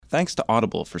Thanks to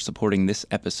Audible for supporting this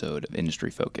episode of Industry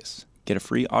Focus. Get a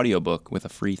free audiobook with a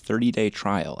free 30-day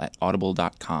trial at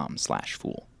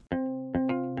audible.com/fool.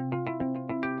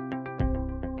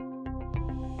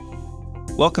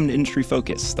 Welcome to Industry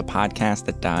Focus, the podcast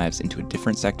that dives into a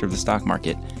different sector of the stock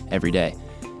market every day.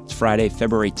 It's Friday,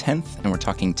 February 10th, and we're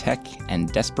talking tech and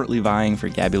desperately vying for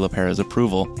Gabby LaPera's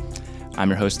approval. I'm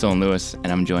your host, Dylan Lewis, and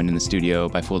I'm joined in the studio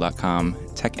by Fool.com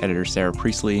tech editor Sarah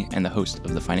Priestley and the host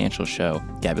of the financial show,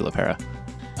 Gabby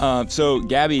LaPera. So,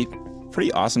 Gabby,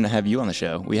 pretty awesome to have you on the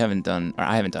show. I haven't done,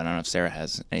 I don't know if Sarah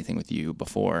has anything with you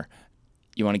before.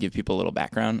 You want to give people a little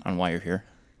background on why you're here?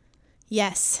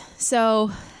 Yes.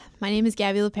 So, my name is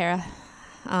Gabby LaPera,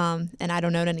 and I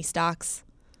don't own any stocks.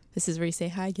 This is where you say,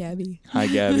 hi, Gabby. Hi,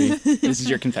 Gabby. This is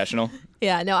your confessional.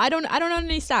 Yeah, no, I don't own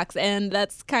any stocks, and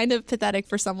that's kind of pathetic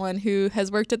for someone who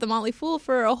has worked at the Motley Fool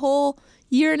for a whole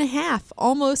year and a half,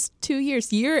 almost 2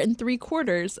 years, year and 3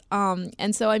 quarters.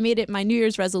 And so I made it my New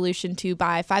Year's resolution to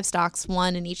buy 5 stocks,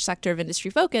 one in each sector of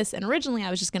industry focus. And originally I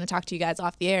was just going to talk to you guys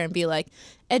off the air and be like,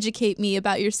 educate me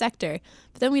about your sector.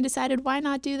 But then we decided, why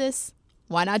not do this?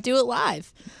 Why not do it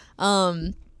live?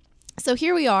 So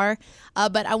here we are,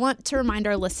 but I want to remind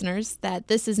our listeners that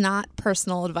this is not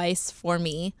personal advice for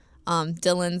me.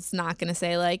 Dylan's not going to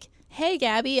say like, hey,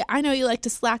 Gabby, I know you like to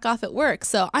slack off at work,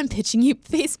 so I'm pitching you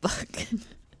Facebook.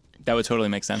 That would totally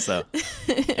make sense, though.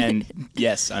 And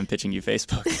yes, I'm pitching you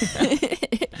Facebook.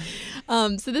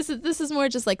 So this is more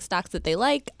just like stocks that they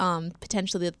like,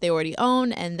 potentially that they already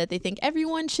own, and that they think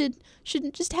everyone should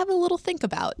just have a little think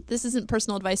about. This isn't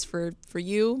personal advice for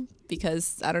you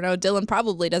because, I don't know, Dylan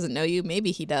probably doesn't know you.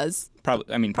 Maybe he does.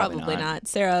 Probably not.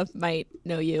 Sarah might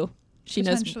know you. She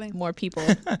knows more people.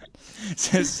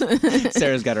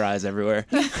 Sarah's got her eyes everywhere.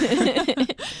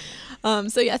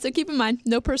 So keep in mind,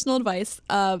 no personal advice.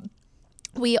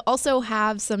 We also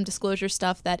have some disclosure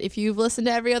stuff that if you've listened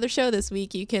to every other show this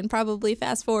week, you can probably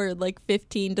fast forward like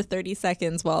 15 to 30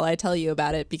 seconds while I tell you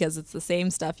about it, because it's the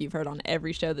same stuff you've heard on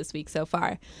every show this week so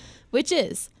far, which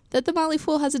is that the Motley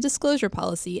Fool has a disclosure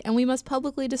policy, and we must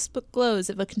publicly disclose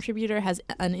if a contributor has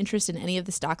an interest in any of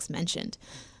the stocks mentioned,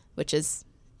 which is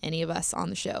any of us on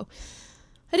the show.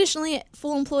 Additionally,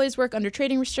 Fool employees work under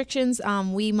trading restrictions.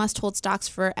 We must hold stocks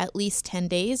for at least 10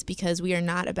 days because we are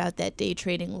not about that day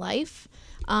trading life.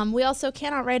 We also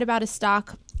cannot write about a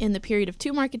stock in the period of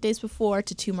 2 market days before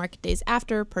to 2 market days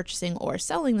after purchasing or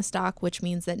selling the stock, which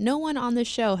means that no one on this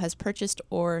show has purchased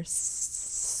or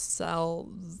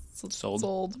sold.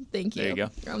 Thank you. There you go.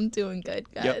 I'm doing good,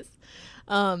 guys.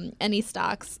 Yep. Any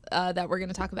stocks that we're going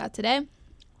to talk about today.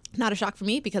 Not a shock for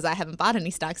me because I haven't bought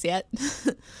any stocks yet.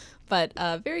 But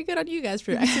very good on you guys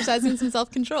for exercising some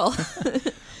self-control.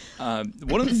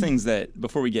 One of the things that,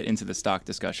 before we get into the stock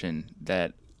discussion,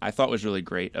 that I thought was really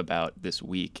great about this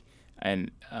week,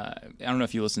 and I don't know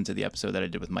if you listened to the episode that I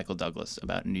did with Michael Douglas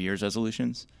about New Year's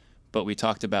resolutions, but we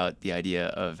talked about the idea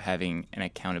of having an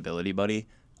accountability buddy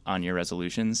on your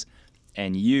resolutions,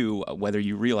 and you, whether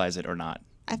you realize it or not,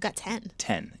 I've got 10.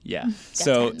 10, yeah.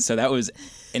 10. So that was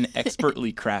an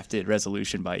expertly crafted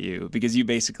resolution by you, because you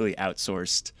basically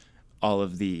outsourced all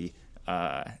of the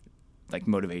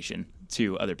motivation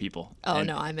to other people. Oh,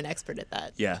 no, I'm an expert at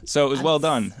that. Yeah, so it was well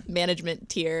done. Management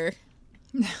tier.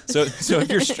 So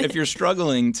if you're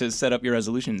struggling to set up your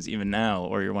resolutions even now,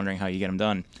 or you're wondering how you get them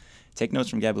done, take notes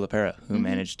from Gabby LaPera, who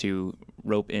managed to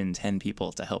rope in 10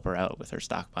 people to help her out with her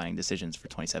stock buying decisions for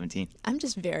 2017. I'm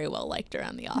just very well liked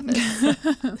around the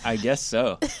office. I guess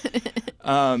so.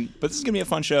 But this is going to be a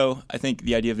fun show. I think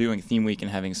the idea of doing a theme week and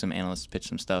having some analysts pitch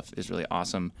some stuff is really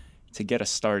awesome. To get us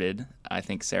started, I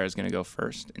think Sarah's going to go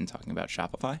first in talking about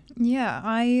Shopify. Yeah,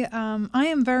 I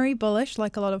am very bullish,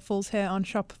 like a lot of fools here, on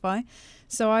Shopify.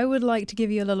 So I would like to give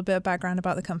you a little bit of background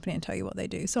about the company and tell you what they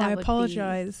do. So I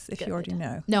apologize if you already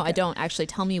know. No, okay. I don't. Actually,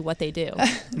 tell me what they do.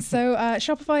 So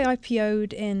Shopify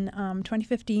IPO'd in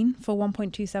 2015 for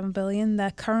 $1.27 billion.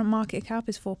 Their current market cap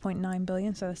is $4.9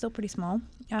 billion, so they're still pretty small.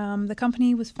 The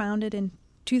company was founded in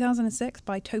 2006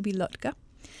 by Toby Lutke.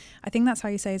 I think that's how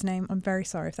you say his name. I'm very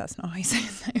sorry if that's not how you say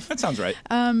his name. That sounds right.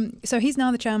 So he's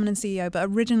now the chairman and CEO, but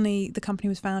originally the company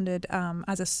was founded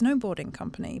as a snowboarding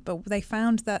company, but they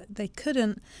found that they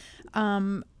couldn't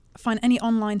find any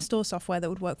online store software that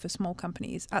would work for small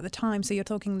companies at the time. So you're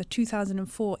talking the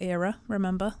 2004 era,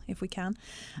 remember, if we can.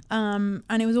 And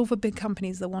it was all for big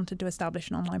companies that wanted to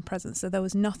establish an online presence. So there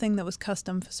was nothing that was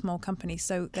custom for small companies.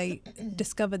 So they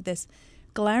discovered this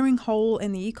glaring hole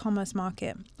in the e-commerce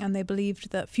market, and they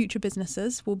believed that future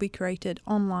businesses will be created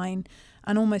online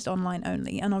and almost online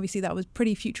only. And obviously that was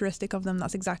pretty futuristic of them.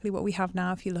 That's exactly what we have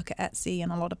now if you look at Etsy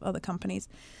and a lot of other companies.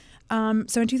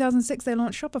 So in 2006 they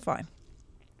launched Shopify.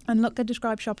 And Lutger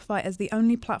describes Shopify as the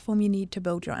only platform you need to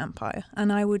build your empire.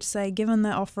 And I would say, given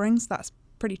their offerings, that's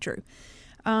pretty true.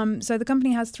 So the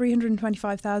company has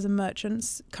 325,000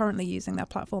 merchants currently using their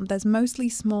platform. There's mostly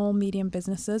small, medium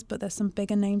businesses, but there's some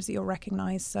bigger names that you'll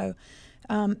recognize. So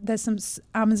there's some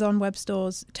Amazon web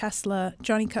stores, Tesla,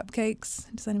 Johnny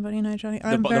Cupcakes. Does anybody know Johnny?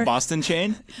 The Boston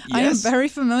chain? Yes. I am very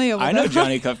familiar with I know them.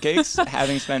 Johnny Cupcakes,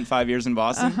 having spent 5 years in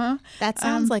Boston. That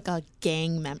sounds like a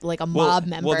gang member, like a mob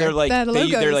member. Well, they're like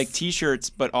logos. they're like T-shirts,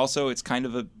 but also it's kind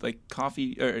of a like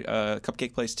coffee or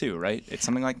cupcake place too, right? It's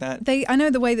something like that. I know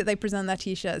the way that they present their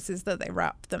T-shirts is that they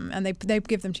wrap them and they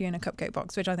give them to you in a cupcake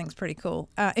box, which I think is pretty cool.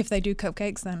 If they do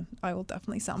cupcakes, then I will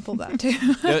definitely sample that too.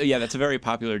 Yeah, that's a very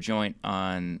popular joint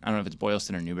on, I don't know if it's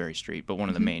Boylston or Newbury Street, but one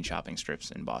of the main shopping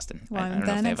strips in Boston. Well, I don't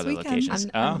know if they have other locations.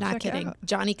 I'm not Check it kidding. out.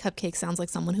 Johnny Cupcake sounds like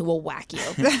someone who will whack you.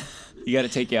 You got to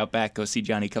take you out back, go see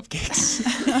Johnny Cupcakes.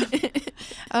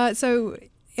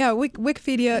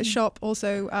 Wikipedia Shop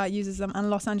also uses them, and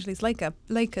Los Angeles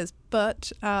Lakers.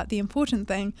 But the important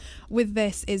thing with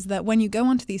this is that when you go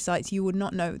onto these sites, you would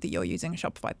not know that you're using a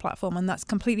Shopify platform, and that's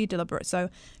completely deliberate. So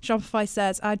Shopify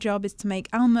says our job is to make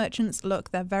our merchants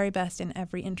look their very best in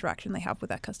every interaction they have with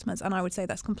their customers, and I would say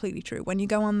that's completely true. When you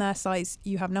go on their sites,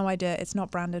 you have no idea. It's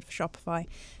not branded for Shopify.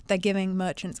 They're giving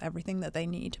merchants everything that they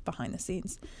need behind the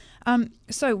scenes.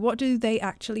 So what do they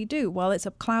actually do? Well, it's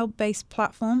a cloud-based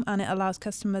platform, and it allows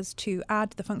customers to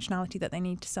add the functionality that they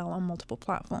need to sell on multiple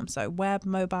platforms. So web,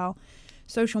 mobile,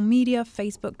 social media,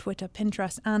 Facebook, Twitter,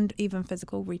 Pinterest, and even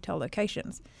physical retail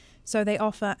locations. So they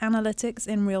offer analytics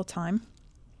in real time.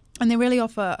 And they really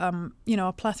offer,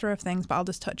 a plethora of things, but I'll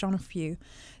just touch on a few.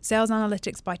 Sales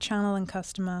analytics by channel and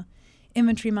customer,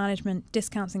 inventory management,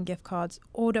 discounts and gift cards,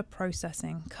 order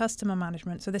processing, customer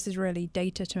management. So this is really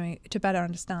data to better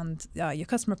understand your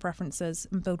customer preferences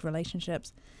and build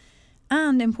relationships.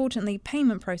 And importantly,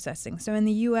 payment processing. So in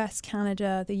the US,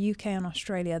 Canada, the UK, and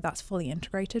Australia, that's fully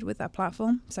integrated with their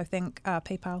platform. So think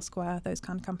PayPal, Square, those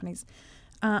kind of companies.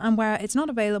 And where it's not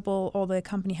available, or the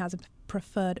company has a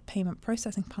preferred payment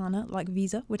processing partner like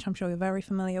Visa, which I'm sure you're very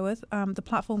familiar with, the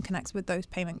platform connects with those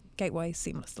payment gateways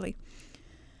seamlessly.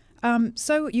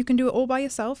 So you can do it all by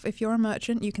yourself. If you're a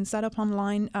merchant, you can set up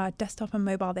online, desktop and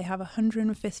mobile. They have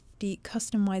 150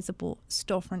 customizable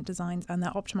storefront designs, and they're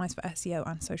optimized for SEO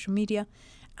and social media.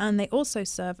 And they also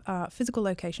serve physical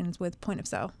locations with point of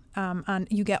sale. And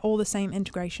you get all the same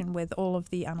integration with all of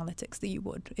the analytics that you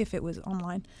would if it was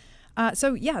online.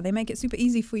 They make it super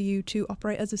easy for you to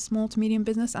operate as a small to medium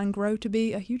business and grow to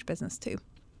be a huge business too.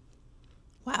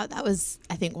 Wow, that was,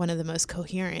 I think, one of the most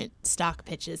coherent stock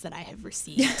pitches that I have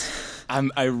received.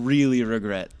 I really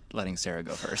regret letting Sarah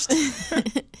go first.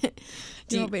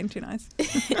 You're not being too nice.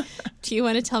 Do you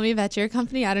want to tell me about your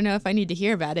company? I don't know if I need to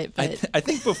hear about it, but I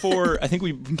think before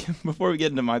we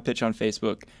get into my pitch on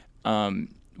Facebook, why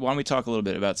don't we talk a little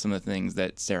bit about some of the things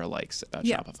that Sarah likes about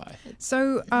Shopify?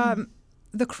 So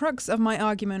the crux of my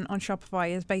argument on Shopify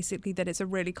is basically that it's a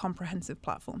really comprehensive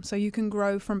platform. So you can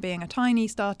grow from being a tiny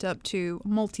startup to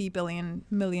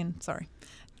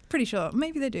pretty sure,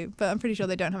 maybe they do, but I'm pretty sure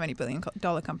they don't have any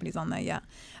billion-dollar companies on there yet.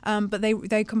 But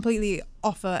they completely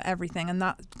offer everything, and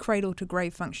that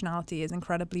cradle-to-grave functionality is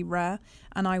incredibly rare,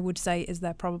 and I would say is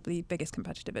their probably biggest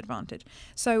competitive advantage.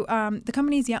 So the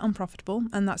company is yet unprofitable,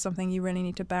 and that's something you really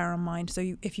need to bear in mind.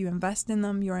 So if you invest in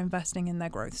them, you're investing in their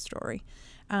growth story.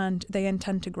 And they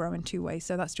intend to grow in two ways.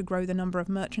 So that's to grow the number of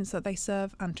merchants that they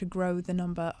serve and to grow the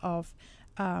number of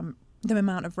the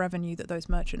amount of revenue that those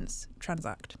merchants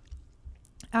transact.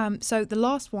 So the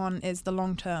last one is the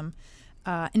long-term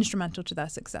instrumental to their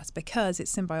success because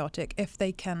it's symbiotic. If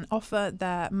they can offer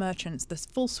their merchants this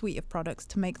full suite of products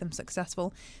to make them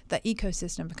successful, their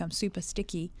ecosystem becomes super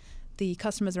sticky. The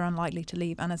customers are unlikely to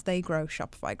leave, and as they grow,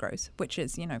 Shopify grows, which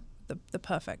is, the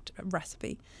perfect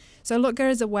recipe. So Lutger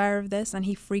is aware of this, and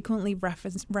he frequently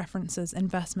references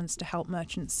investments to help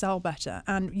merchants sell better.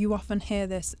 And you often hear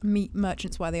this, meet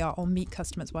merchants where they are or meet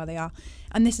customers where they are.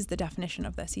 And this is the definition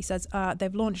of this. He says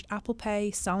they've launched Apple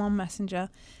Pay, Sell on Messenger,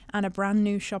 and a brand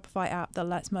new Shopify app that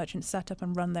lets merchants set up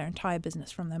and run their entire business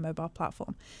from their mobile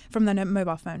phone,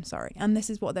 And this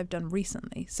is what they've done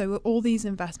recently. So all these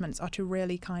investments are to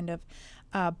really kind of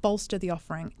bolster the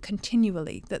offering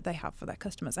continually that they have for their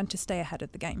customers and to stay ahead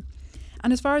of the game.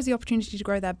 And as far as the opportunity to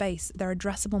grow their base, their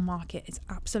addressable market is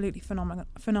absolutely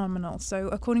phenomenal. So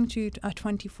according to a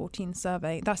 2014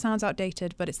 survey, that sounds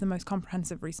outdated, but it's the most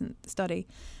comprehensive recent study.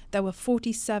 There were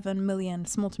 47 million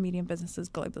small to medium businesses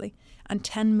globally, and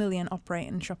 10 million operate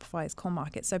in Shopify's core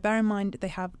market. So bear in mind, they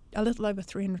have a little over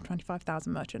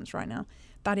 325,000 merchants right now.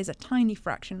 That is a tiny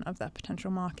fraction of their potential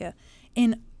market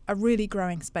in a really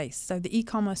growing space. So the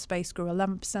e-commerce space grew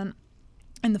 11%.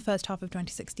 in the first half of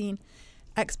 2016.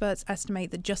 Experts estimate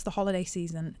that just the holiday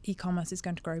season, e-commerce is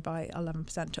going to grow by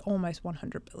 11% to almost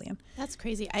 $100 billion. That's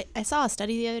crazy. I saw a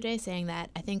study the other day saying that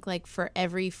I think like for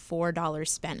every $4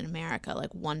 spent in America,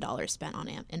 like $1 spent on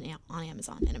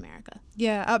Amazon in America.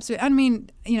 Yeah, absolutely. I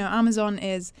mean, Amazon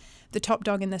is the top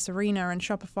dog in this arena, and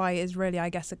Shopify is really, I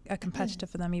guess, a competitor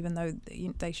for them, even though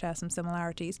they share some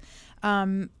similarities.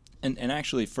 And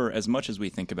actually, for as much as we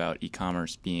think about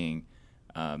e-commerce being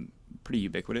pretty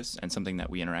ubiquitous and something that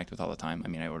we interact with all the time. I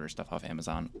mean, I order stuff off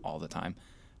Amazon all the time.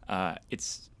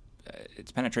 Its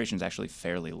penetration is actually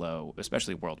fairly low,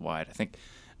 especially worldwide. I think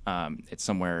it's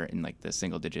somewhere in like the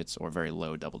single digits or very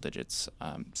low double digits.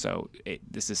 So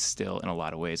this is still, in a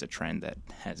lot of ways, a trend that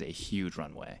has a huge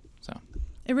runway. So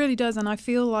it really does, and I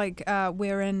feel like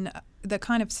we're in the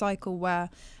kind of cycle where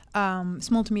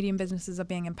small to medium businesses are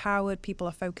being empowered. People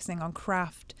are focusing on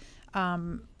craft.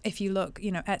 If you look,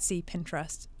 Etsy,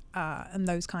 Pinterest, and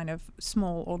those kind of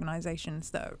small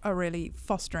organizations that are really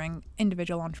fostering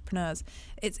individual entrepreneurs,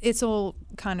 it's all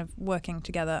kind of working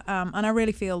together. And I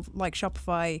really feel like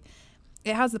Shopify,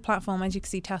 it has the platform. As you can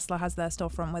see, Tesla has their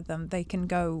storefront with them. They can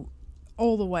go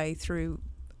all the way through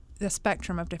the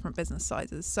spectrum of different business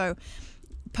sizes. So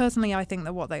personally, I think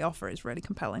that what they offer is really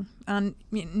compelling. And,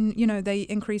 they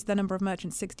increased their number of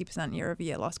merchants 60% year over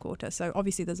year last quarter. So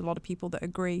obviously there's a lot of people that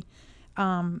agree.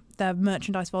 Their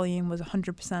merchandise volume was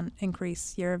 100%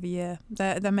 increase year over year.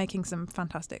 They're making some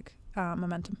fantastic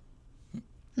momentum.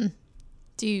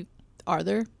 Are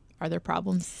there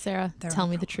problems, Sarah? Tell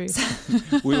me the truth.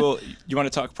 You want to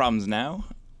talk problems now?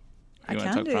 I want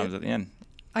to talk problems at the end?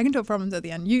 I can talk problems at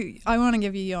the end. I want to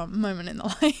give you your moment in the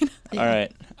line. All right.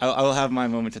 I will have my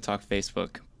moment to talk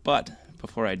Facebook. But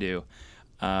before I do,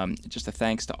 just a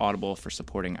thanks to Audible for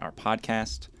supporting our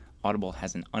podcast. Audible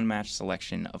has an unmatched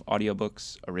selection of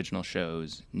audiobooks, original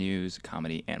shows, news,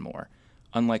 comedy, and more.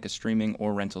 Unlike a streaming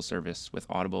or rental service, with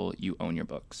Audible, you own your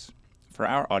books. For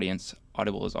our audience,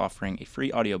 Audible is offering a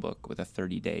free audiobook with a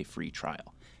 30-day free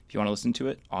trial. If you want to listen to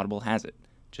it, Audible has it.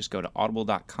 Just go to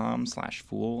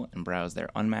audible.com/fool and browse their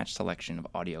unmatched selection of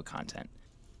audio content.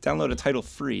 Download a title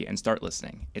free and start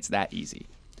listening. It's that easy.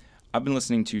 I've been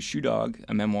listening to Shoe Dog,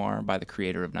 a memoir by the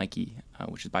creator of Nike,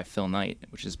 which is by Phil Knight,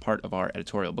 which is part of our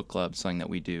editorial book club, something that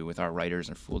we do with our writers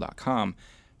at Fool.com.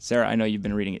 Sarah, I know you've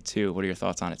been reading it too. What are your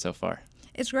thoughts on it so far?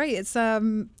 It's great. It's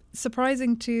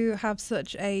surprising to have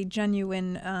such a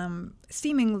genuine,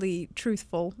 seemingly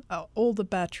truthful, all the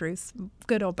bare truths,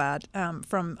 good or bad,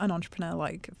 from an entrepreneur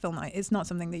like Phil Knight. It's not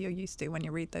something that you're used to when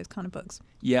you read those kind of books.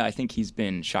 Yeah, I think he's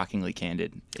been shockingly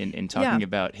candid in talking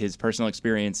about his personal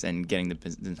experience and getting the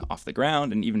business off the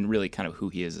ground, and even really kind of who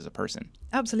he is as a person.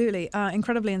 Absolutely.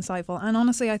 Incredibly insightful. And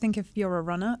honestly, I think if you're a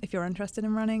runner, if you're interested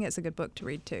in running, it's a good book to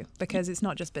read too, because it's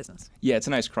not just business. Yeah, it's a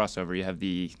nice crossover. You have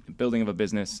the building of a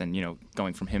business and,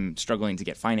 going from him struggling to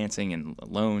get financing and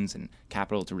loans and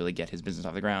capital to really get his business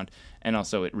off the ground. And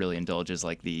also it really indulges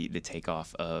like the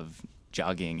takeoff of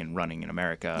jogging and running in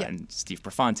America and Steve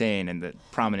Prefontaine and the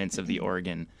prominence of the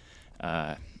Oregon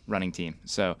running team.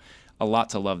 So a lot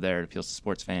to love there. It appeals to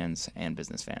sports fans and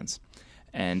business fans.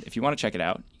 And if you want to check it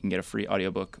out, you can get a free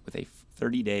audiobook with a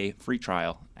 30-day free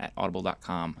trial at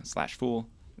audible.com/fool.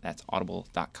 That's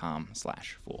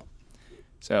audible.com/fool.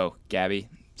 So, Gabby,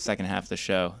 second half of the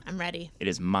show. I'm ready. It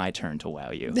is my turn to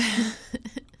wow you.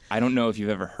 I don't know if you've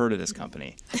ever heard of this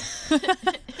company.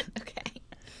 Okay.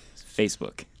 It's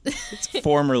Facebook. It's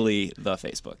formerly the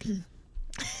Facebook.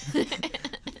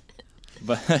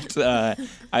 But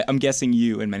I'm guessing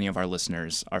you and many of our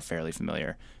listeners are fairly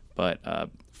familiar. But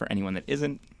for anyone that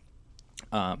isn't,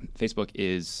 Facebook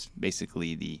is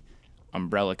basically the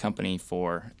umbrella company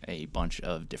for a bunch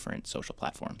of different social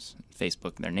platforms.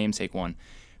 Facebook, their namesake one,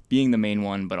 being the main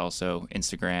one, but also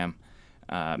Instagram,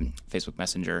 Facebook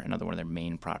Messenger, another one of their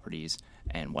main properties,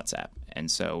 and WhatsApp.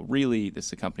 And so really, this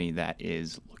is a company that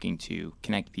is looking to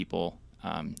connect people,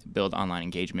 build online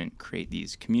engagement, create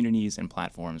these communities and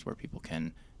platforms where people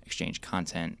can exchange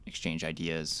content, exchange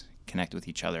ideas, connect with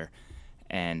each other.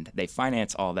 And they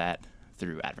finance all that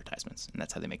through advertisements, and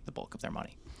that's how they make the bulk of their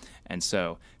money. And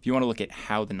so if you want to look at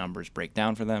how the numbers break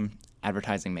down for them,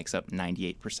 advertising makes up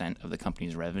 98% of the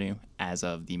company's revenue as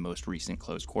of the most recent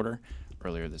closed quarter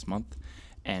earlier this month.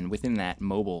 And within that,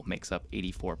 mobile makes up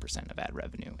 84% of ad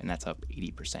revenue, and that's up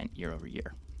 80% year over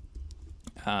year.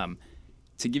 To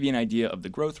give you an idea of the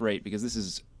growth rate, because this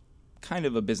is kind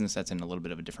of a business that's in a little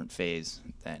bit of a different phase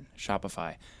than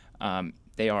Shopify,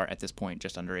 they are at this point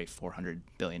just under a $400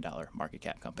 billion market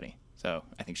cap company. So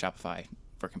I think Shopify,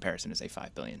 for comparison, is a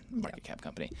 $5 billion market cap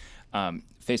company.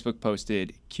 Facebook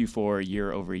posted Q4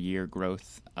 year over year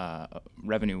growth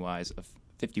revenue-wise of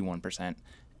 51%,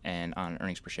 and on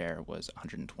earnings per share was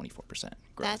 124%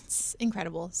 growth. That's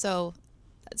incredible. So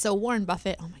Warren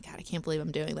Buffett, oh my God, I can't believe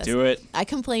I'm doing this. Do it. I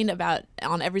complained about,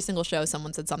 on every single show,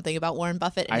 someone said something about Warren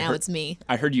Buffett, and now it's me.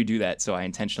 I heard you do that, so I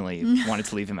intentionally wanted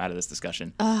to leave him out of this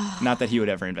discussion. Not that he would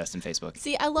ever invest in Facebook.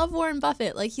 See, I love Warren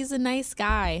Buffett. Like, he's a nice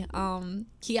guy.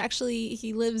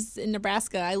 He lives in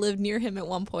Nebraska. I lived near him at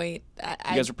one point. You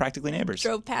guys are practically neighbors.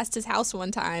 Drove past his house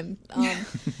one time.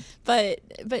 But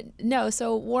no,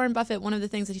 so Warren Buffett, one of the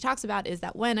things that he talks about is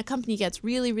that when a company gets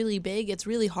really, really big, it's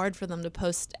really hard for them to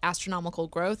post astronomical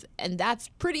growth. And that's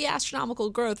pretty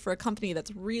astronomical growth for a company that's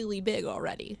really big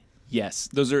already. Yes,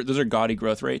 those are gaudy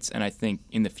growth rates, and I think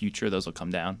in the future those will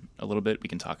come down a little bit. We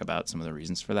can talk about some of the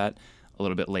reasons for that a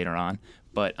little bit later on.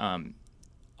 But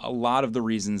a lot of the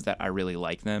reasons that I really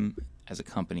like them as a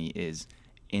company is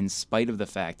in spite of the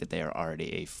fact that they are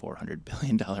already a $400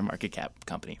 billion market cap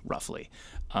company, roughly,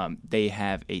 they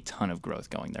have a ton of growth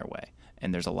going their way,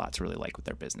 and there's a lot to really like with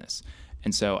their business.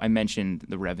 And so I mentioned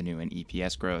the revenue and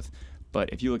EPS growth, but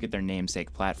if you look at their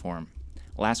namesake platform,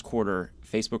 last quarter,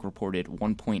 Facebook reported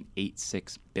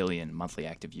 1.86 billion monthly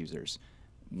active users,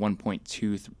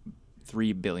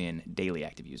 1.23 billion daily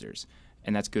active users,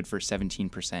 and that's good for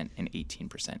 17% and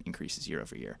 18% increases year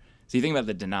over year. So you think about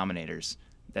the denominators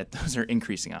that those are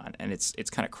increasing on, and it's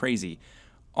kind of crazy.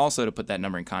 Also, to put that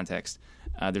number in context,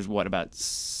 there's about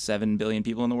 7 billion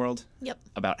people in the world? Yep.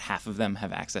 About half of them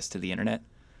have access to the internet.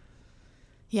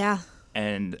 Yeah.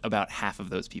 And about half of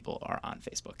those people are on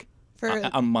Facebook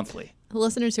For monthly.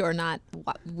 listeners who are not,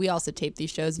 we also tape these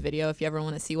shows video if you ever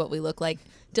want to see what we look like.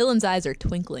 Dylan's eyes are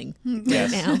twinkling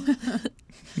right now.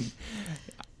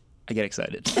 I get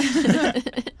excited.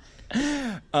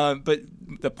 But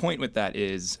the point with that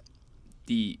is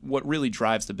what really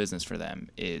drives the business for them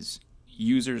is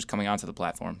users coming onto the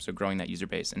platform, so growing that user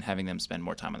base and having them spend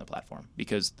more time on the platform,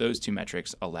 because those two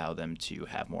metrics allow them to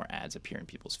have more ads appear in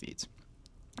people's feeds.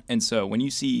 And so when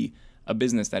you see a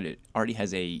business that it already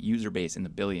has a user base in the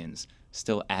billions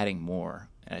still adding more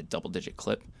at a double-digit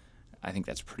clip, I think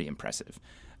that's pretty impressive.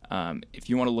 If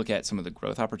you want to look at some of the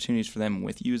growth opportunities for them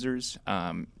with users,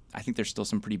 I think there's still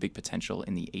some pretty big potential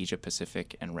in the Asia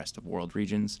Pacific and rest of world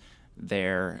regions.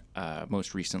 There,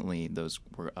 most recently, those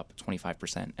were up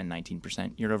 25% and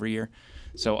 19% year over year.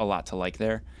 So a lot to like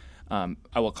there.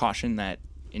 I will caution that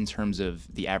in terms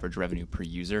of the average revenue per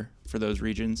user for those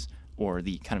regions, or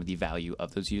the kind of the value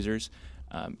of those users,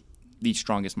 the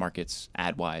strongest markets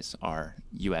ad-wise are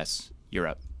U.S.,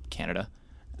 Europe, Canada,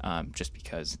 just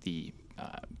because the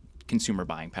consumer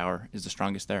buying power is the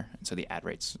strongest there, and so the ad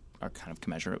rates are kind of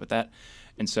commensurate with that.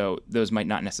 And so those might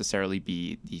not necessarily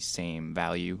be the same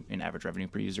value in average revenue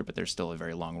per user, but there's still a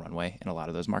very long runway in a lot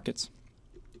of those markets.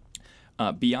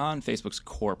 Beyond Facebook's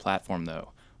core platform,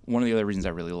 though, one of the other reasons I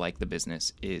really like the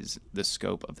business is the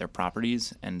scope of their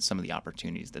properties and some of the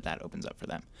opportunities that opens up for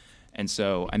them. And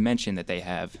so I mentioned that they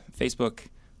have Facebook,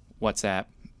 WhatsApp,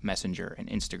 Messenger, and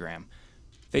Instagram.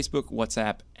 Facebook,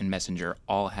 WhatsApp, and Messenger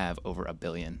all have over 1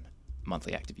 billion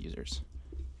monthly active users.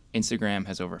 Instagram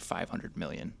has over 500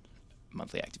 million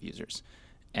monthly active users.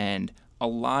 And a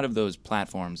lot of those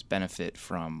platforms benefit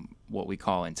from what we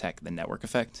call in tech the network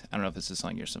effect. I don't know if this is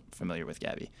something you're familiar with,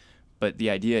 Gabby, but the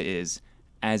idea is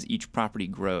as each property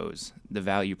grows, the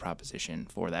value proposition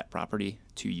for that property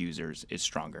to users is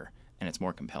stronger, and it's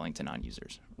more compelling to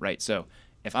non-users, right? So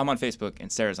if I'm on Facebook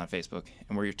and Sarah's on Facebook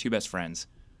and we're your two best friends,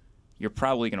 you're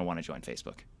probably going to want to join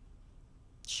Facebook.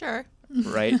 Sure.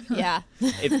 Right? Yeah.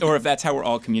 If that's how we're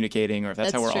all communicating, or if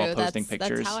that's how we're true. all posting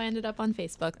pictures. That's how I ended up on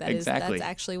Facebook. That's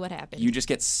actually what happened. You just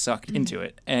get sucked into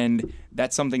it. And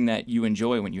that's something that you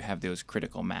enjoy when you have those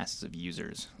critical masses of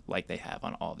users like they have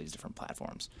on all these different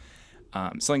platforms.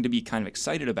 Something to be kind of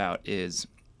excited about is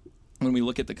when we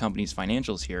look at the company's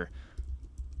financials here,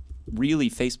 really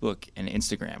Facebook and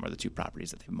Instagram are the two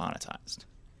properties that they've monetized.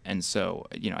 And so,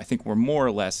 I think we're more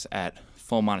or less at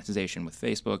full monetization with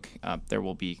Facebook. There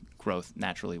will be growth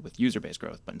naturally with user-based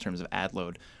growth, but in terms of ad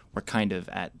load, we're kind of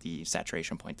at the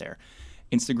saturation point there.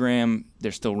 Instagram,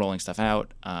 they're still rolling stuff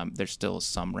out. There's still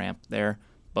some ramp there.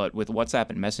 But with WhatsApp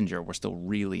and Messenger, we're still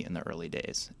really in the early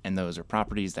days. And those are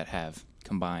properties that have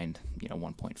combined,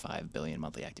 1.5 billion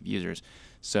monthly active users.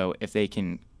 So if they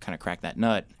can kind of crack that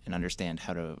nut and understand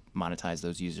how to monetize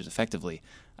those users effectively,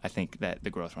 I think that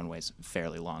the growth runway is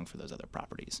fairly long for those other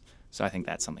properties. So I think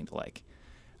that's something to like.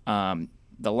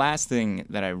 The last thing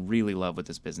that I really love with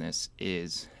this business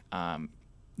is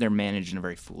they're managed in a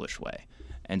very foolish way.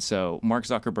 And so Mark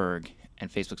Zuckerberg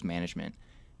and Facebook's management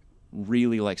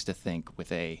really likes to think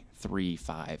with a 3,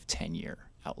 5, 10-year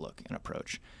outlook and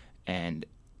approach. And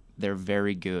they're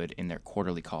very good in their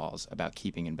quarterly calls about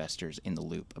keeping investors in the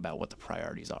loop about what the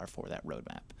priorities are for that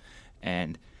roadmap.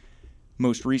 And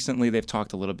most recently, they've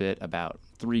talked a little bit about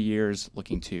 3 years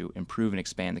looking to improve and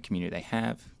expand the community they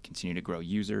have, continue to grow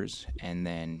users, and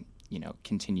then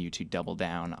continue to double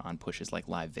down on pushes like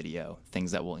live video,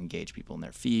 things that will engage people in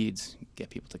their feeds, get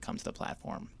people to come to the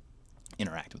platform,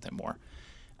 interact with it more.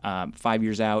 5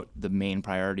 years out, the main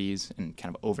priorities, and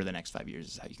kind of over the next 5 years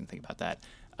is how you can think about that.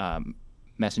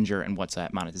 Messenger and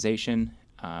WhatsApp monetization,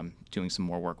 doing some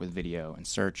more work with video and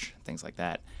search, things like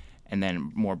that. And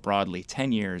then more broadly,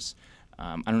 10 years,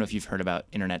 I don't know if you've heard about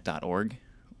internet.org,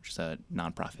 which is a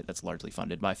nonprofit that's largely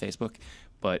funded by Facebook,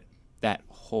 but that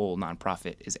whole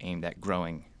nonprofit is aimed at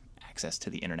growing access to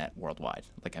the internet worldwide.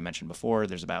 Like I mentioned before,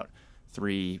 there's about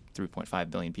 3.5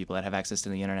 billion people that have access to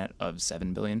the internet of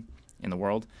 7 billion in the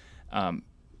world.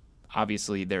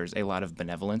 Obviously, there's a lot of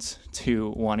benevolence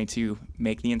to wanting to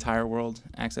make the entire world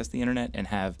access the internet and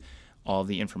have all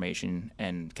the information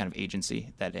and kind of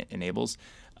agency that it enables.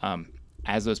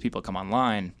 As those people come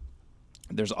online,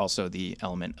 there's also the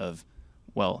element of,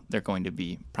 well, they're going to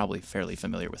be probably fairly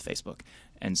familiar with Facebook.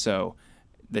 And so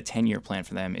the 10-year plan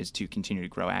for them is to continue to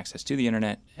grow access to the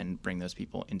internet and bring those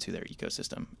people into their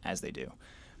ecosystem as they do.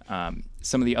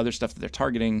 Some of the other stuff that they're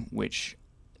targeting, which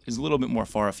is a little bit more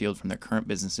far afield from their current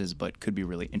businesses but could be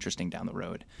really interesting down the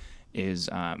road, is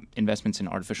investments in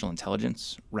artificial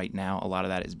intelligence. Right now, a lot of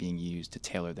that is being used to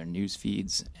tailor their news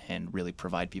feeds and really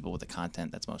provide people with the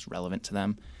content that's most relevant to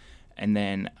them. And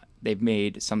then they've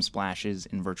made some splashes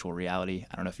in virtual reality.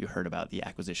 I don't know if you heard about the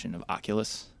acquisition of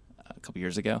Oculus a couple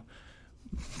years ago.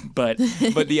 But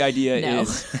the idea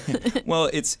is, well,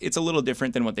 it's a little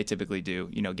different than what they typically do,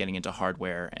 getting into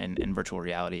hardware and virtual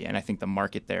reality. And I think the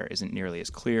market there isn't nearly as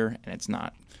clear, and it's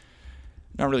not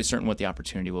really certain what the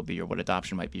opportunity will be or what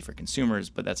adoption might be for consumers,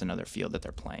 but that's another field that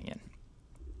they're playing in.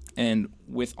 And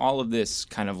with all of this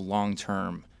kind of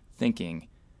long-term thinking,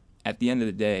 at the end of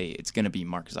the day, it's going to be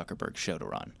Mark Zuckerberg's show to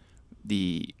run.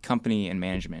 The company and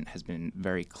management has been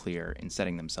very clear in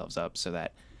setting themselves up so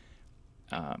that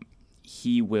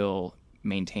he will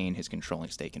maintain his controlling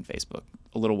stake in Facebook.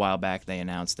 A little while back, they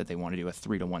announced that they want to do a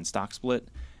 3-to-1 stock split.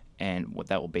 And what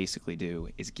that will basically do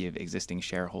is give existing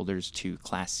shareholders 2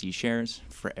 Class C shares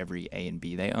for every A and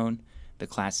B they own. The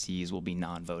Class Cs will be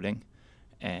non-voting,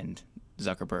 and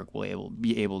Zuckerberg will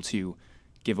be able to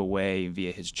give away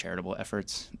via his charitable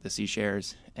efforts the C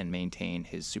shares and maintain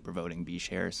his super voting B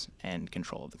shares and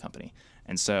control of the company.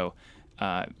 And so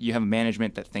you have a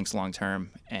management that thinks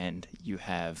long-term, and you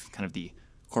have kind of the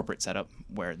corporate setup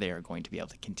where they are going to be able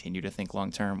to continue to think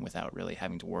long-term without really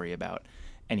having to worry about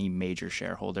any major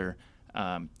shareholder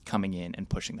coming in and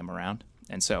pushing them around.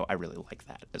 And so I really like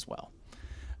that as well.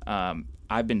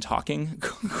 I've been talking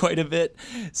quite a bit,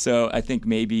 so I think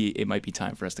maybe it might be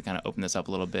time for us to kind of open this up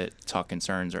a little bit, talk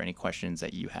concerns or any questions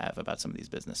that you have about some of these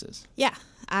businesses. Yeah,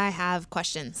 I have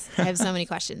questions. I have so many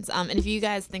questions. And if you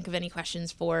guys think of any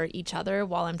questions for each other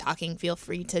while I'm talking, feel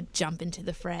free to jump into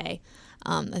the fray.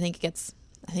 I think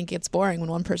it gets boring when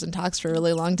one person talks for a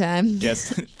really long time.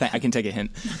 Yes, I can take a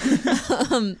hint.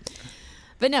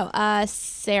 But no,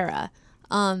 Sarah,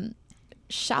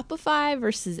 Shopify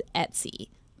versus Etsy.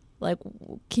 Like,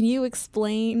 can you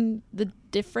explain the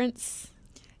difference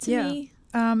to me?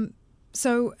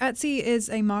 So Etsy is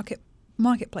a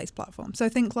marketplace platform. So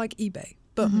think like eBay,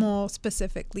 but more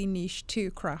specifically niche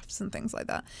to crafts and things like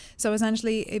that. So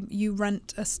essentially, you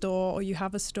rent a store or you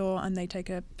have a store and they take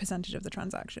a percentage of the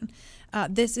transaction.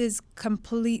 This is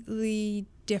completely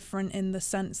different in the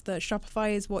sense that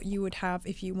Shopify is what you would have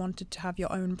if you wanted to have your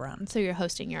own brand. So you're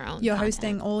hosting your own. You're content.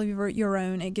 hosting all of your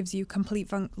own. It gives you complete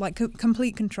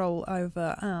control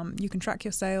over. You can track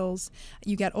your sales.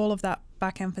 You get all of that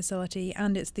back-end facility,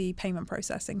 and it's the payment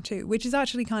processing too, which is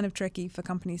actually kind of tricky for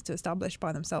companies to establish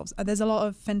by themselves. There's a lot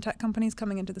of fintech companies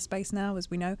coming into the space now,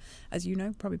 as you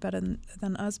know, probably better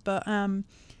than us. But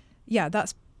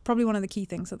that's probably one of the key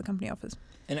things that the company offers.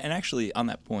 And actually, on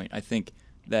that point, I think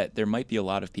that there might be a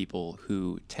lot of people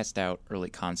who test out early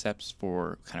concepts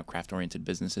for kind of craft-oriented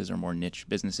businesses or more niche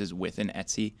businesses within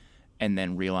Etsy, and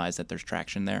then realize that there's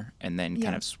traction there, and then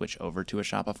kind of switch over to a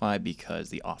Shopify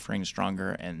because the offering is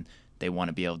stronger and they want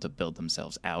to be able to build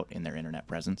themselves out in their internet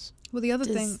presence. Well, the other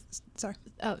thing... Sorry.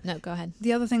 Oh, no, go ahead.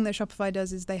 The other thing that Shopify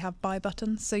does is they have buy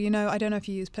buttons. So, I don't know if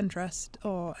you use Pinterest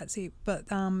or Etsy, but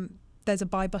there's a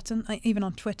buy button, even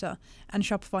on Twitter, and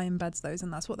Shopify embeds those,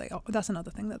 and that's another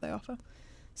thing that they offer.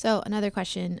 So another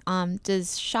question,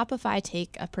 does Shopify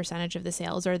take a percentage of the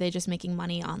sales, or are they just making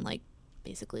money on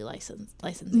basically licensing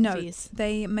fees? No,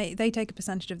 they take a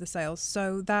percentage of the sales.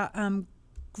 So that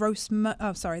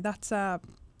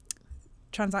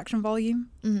transaction volume,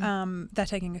 they're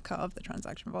taking a cut of the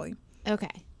transaction volume. Okay.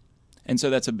 And so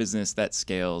that's a business that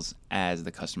scales as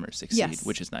the customers succeed, Yes.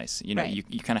 which is nice. You know, Right.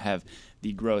 you kind of have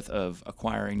the growth of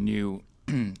acquiring new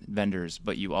vendors,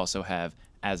 but you also have,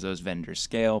 as those vendors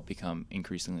scale, become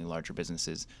increasingly larger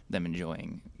businesses, them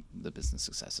enjoying the business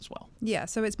success as well. Yeah,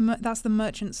 so that's the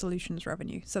merchant solutions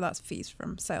revenue. So that's fees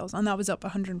from sales, and that was up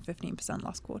 115%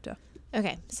 last quarter.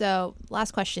 Okay. So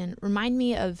last question. Remind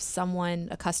me of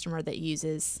a customer that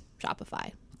uses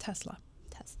Shopify. Tesla.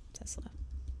 Tesla.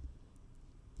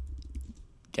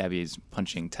 Gabby's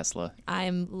punching Tesla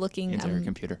I'm looking into her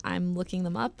computer. I'm looking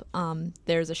them up.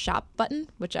 There's a shop button,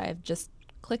 which I have just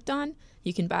clicked on.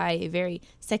 You can buy a very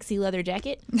sexy leather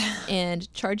jacket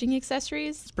and charging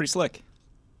accessories. It's pretty slick.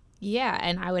 Yeah,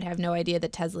 and I would have no idea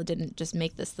that Tesla didn't just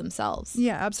make this themselves.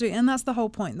 Yeah, absolutely. And that's the whole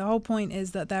point. The whole point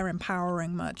is that they're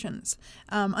empowering merchants.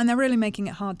 And they're really making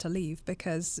it hard to leave,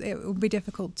 because it would be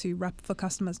difficult for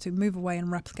customers to move away and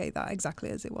replicate that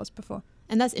exactly as it was before.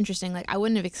 And that's interesting. Like, I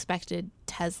wouldn't have expected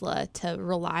Tesla to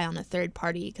rely on a third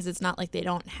party, because it's not like they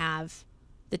don't have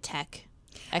the tech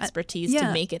expertise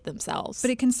to make it themselves.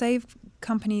 But it can save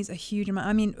companies a huge amount.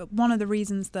 I mean, one of the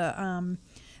reasons that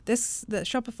that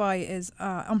Shopify is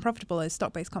unprofitable is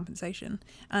stock-based compensation.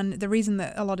 And the reason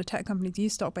that a lot of tech companies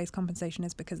use stock-based compensation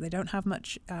is because they don't have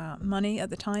much money at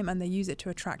the time, and they use it to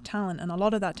attract talent. And a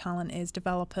lot of that talent is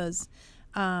developers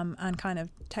and kind of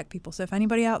tech people. So if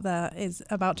anybody out there is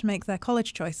about to make their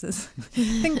college choices,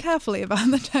 think carefully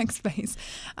about the tech space.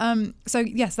 So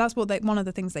yes, that's one of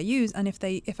the things they use. And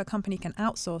if a company can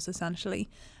outsource, essentially,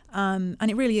 and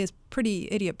it really is pretty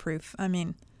idiot-proof. I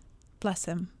mean, bless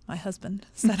him, my husband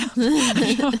set up.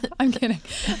 I'm kidding.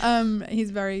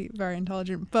 He's very, very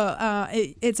intelligent. But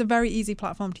it's a very easy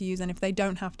platform to use. And if they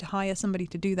don't have to hire somebody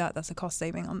to do that, that's a cost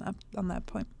saving on that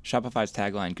point. Shopify's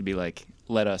tagline could be like,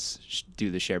 let us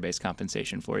do the share-based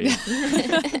compensation for you.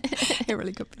 It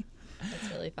really could be.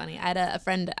 That's really funny. I had a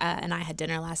friend and I had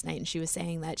dinner last night, and she was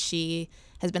saying that she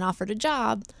has been offered a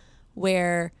job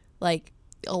where, like,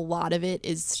 a lot of it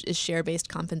is share-based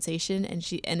compensation,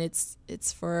 and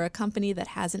it's for a company that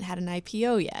hasn't had an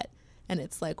IPO yet. And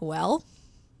it's like, well,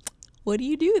 what do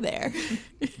you do there?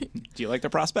 Do you like the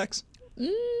prospects?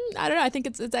 I don't know. I think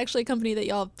it's actually a company that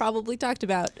y'all probably talked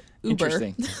about. Uber.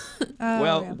 Interesting.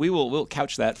 We'll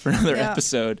couch that for another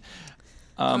episode.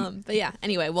 But yeah,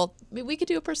 anyway, well, we could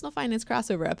do a personal finance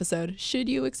crossover episode. Should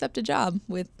you accept a job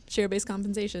with share-based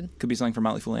compensation? Could be something for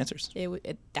Motley Fool Answers.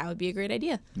 That would be a great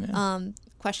idea. Yeah.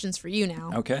 Questions for you now.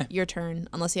 Okay. Your turn,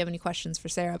 unless you have any questions for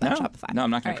Sarah about Shopify. No,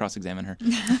 I'm not going to All cross-examine her.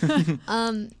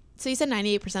 So you said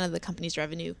 98% of the company's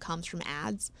revenue comes from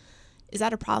ads. Is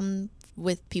that a problem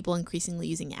with people increasingly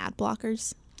using ad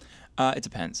blockers? It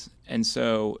depends. And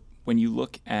so when you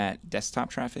look at desktop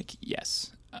traffic,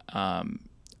 yes.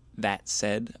 That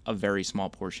said, a very small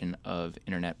portion of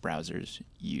internet browsers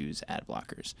use ad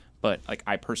blockers. But like,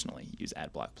 I personally use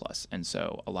AdBlock Plus, and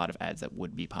so a lot of ads that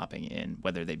would be popping in,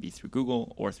 whether they be through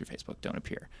Google or through Facebook, don't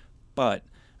appear. But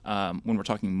when we're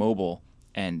talking mobile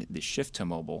and the shift to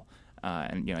mobile,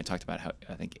 and I talked about how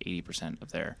I think 80%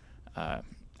 of their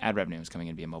ad revenue is coming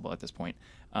in via mobile at this point,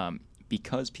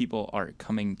 because people are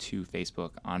coming to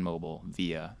Facebook on mobile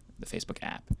via the Facebook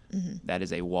app. That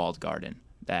is a walled garden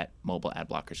that mobile ad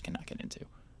blockers cannot get into.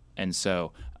 And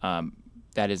so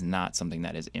that is not something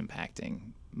that is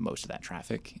impacting most of that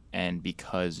traffic. And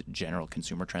because general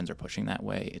consumer trends are pushing that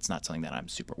way, it's not something that I'm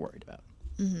super worried about.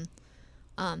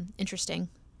 Interesting.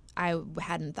 I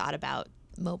hadn't thought about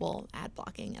mobile ad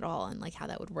blocking at all, and like how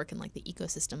that would work in like the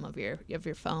ecosystem of your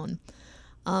phone.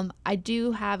 I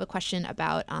do have a question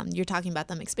about you're talking about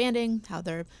them expanding, how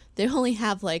they only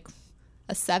have like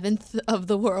a seventh of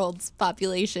the world's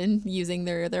population using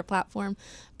their platform,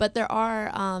 but there are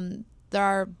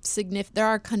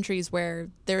countries where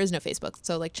there is no Facebook.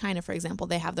 So like China, for example,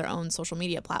 they have their own social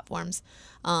media platforms.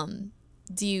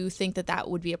 Do you think that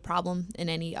would be a problem in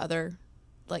any other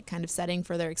like kind of setting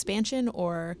for their expansion,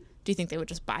 or do you think they would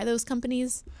just buy those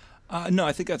companies? No,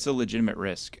 I think that's a legitimate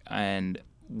risk. And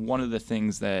one of the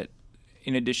things that,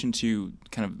 in addition to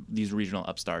kind of these regional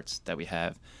upstarts that we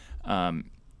have,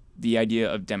 the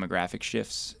idea of demographic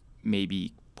shifts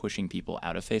maybe pushing people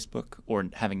out of Facebook or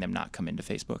having them not come into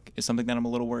Facebook is something that I'm a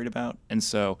little worried about. And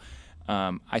so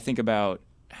I think about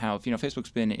how, Facebook's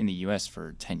been in the U.S.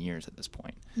 for 10 years at this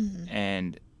point.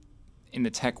 And in the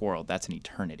tech world, that's an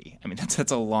eternity. I mean,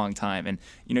 that's a long time. And,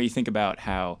 you think about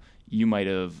how you might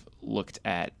have looked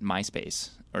at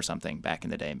MySpace or something back in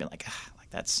the day and been like,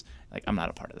 that's like, I'm not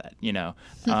a part of that,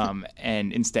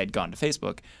 and instead gone to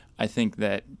Facebook. I think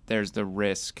that there's the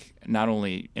risk, not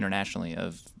only internationally,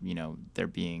 of there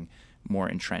being more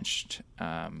entrenched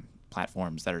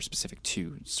platforms that are specific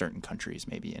to certain countries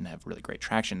maybe and have really great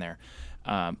traction there.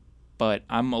 But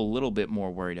I'm a little bit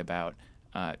more worried about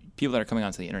people that are coming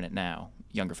onto the internet now,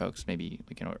 younger folks, maybe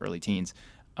early teens,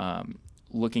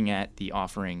 looking at the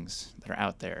offerings that are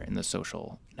out there in the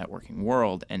social networking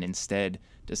world and instead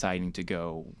deciding to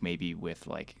go maybe with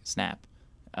like Snap.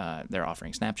 They're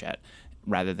offering Snapchat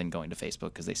rather than going to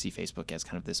Facebook because they see Facebook as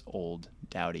kind of this old,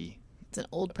 dowdy, it's an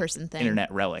old person thing,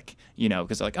 internet relic,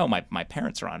 because they're like, oh, my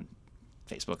parents are on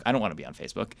Facebook. I don't want to be on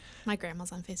Facebook. My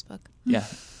grandma's on Facebook. Yeah.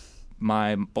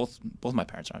 Both my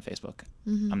parents are on Facebook.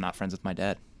 I'm not friends with my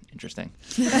dad. Interesting.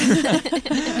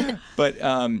 But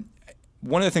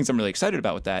one of the things I'm really excited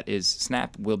about with that is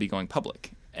Snap will be going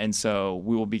public. And so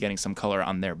we will be getting some color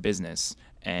on their business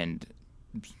and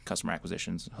customer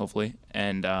acquisitions, hopefully,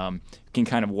 and can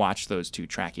kind of watch those two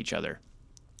track each other.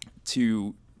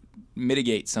 To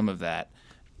mitigate some of that,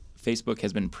 Facebook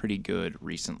has been pretty good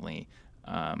recently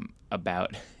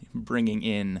about bringing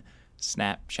in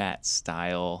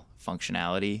Snapchat-style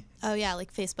functionality. Oh, yeah,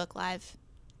 like Facebook Live.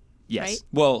 Yes. Right?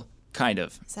 Well, kind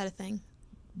of. Is that a thing?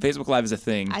 Facebook Live is a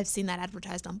thing. I've seen that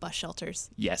advertised on bus shelters.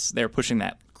 Yes, they're pushing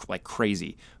that like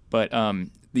crazy. But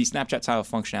the Snapchat style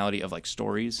functionality of like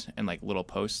stories and like little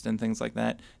posts and things like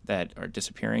that are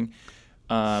disappearing.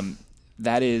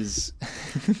 That is...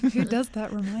 Who does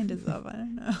that remind us of? I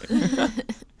don't know.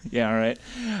 Yeah, all right.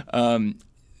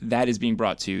 That is being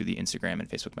brought to the Instagram and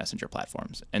Facebook Messenger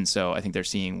platforms. And so I think they're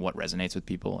seeing what resonates with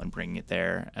people and bringing it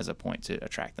there as a point to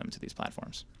attract them to these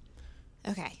platforms.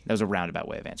 Okay. That was a roundabout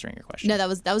way of answering your question. No,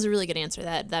 that was a really good answer.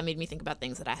 That made me think about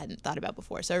things that I hadn't thought about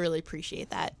before. So I really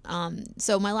appreciate that.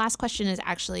 So my last question is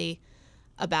actually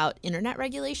about internet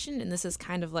regulation, and this is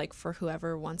kind of like for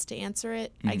whoever wants to answer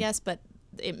it, I guess. But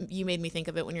you made me think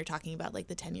of it when you're talking about like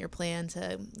the 10-year plan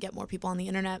to get more people on the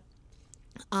internet.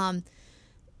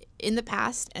 In the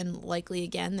past, and likely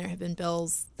again, there have been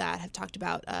bills that have talked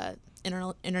about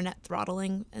internet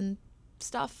throttling and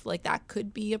stuff. Like that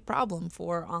could be a problem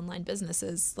for online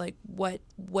businesses. Like what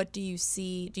do you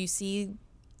see? Do you see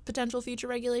potential future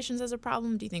regulations as a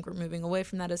problem? Do you think we're moving away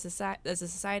from that as a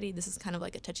society? This is kind of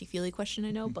like a touchy-feely question, I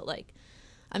know, but like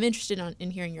I'm interested in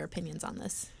hearing your opinions on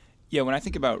this. Yeah, when I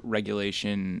think about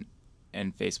regulation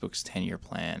and Facebook's 10-year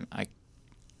plan, I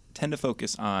tend to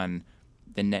focus on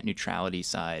the net neutrality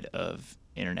side of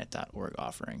internet.org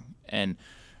offering. And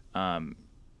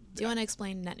do you want to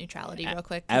explain net neutrality real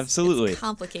quick? Absolutely. It's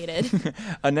complicated.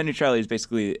 Net neutrality is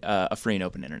basically a free and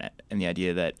open internet, and the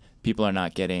idea that people are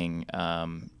not getting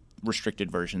restricted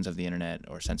versions of the internet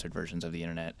or censored versions of the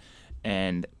internet.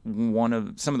 And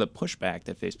some of the pushback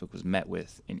that Facebook was met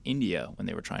with in India when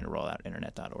they were trying to roll out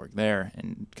internet.org there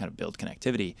and kind of build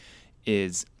connectivity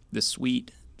is the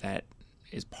suite that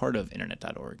is part of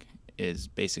internet.org is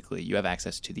basically you have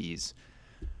access to these,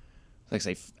 like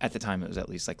say at the time it was at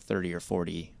least like 30 or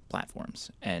 40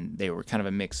 platforms, and they were kind of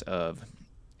a mix of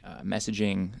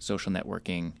messaging, social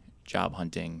networking, job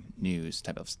hunting, news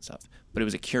type of stuff. But it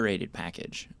was a curated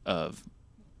package of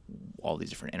all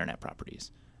these different internet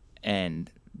properties.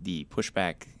 And the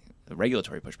pushback, the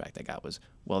regulatory pushback they got was,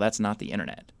 well, that's not the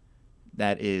internet.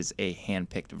 That is a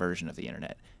hand-picked version of the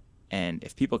internet. And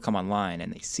if people come online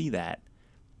and they see that,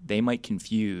 they might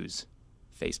confuse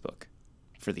Facebook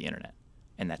for the internet,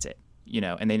 and that's it.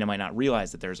 And they might not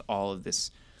realize that there's all of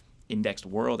this indexed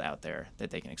world out there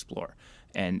that they can explore,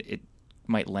 and it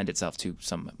might lend itself to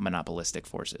some monopolistic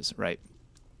forces, right?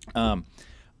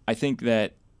 I think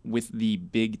that with the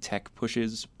big tech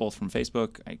pushes, both from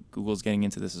Facebook, Google's getting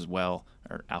into this as well,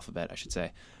 or Alphabet, I should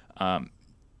say,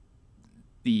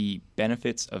 the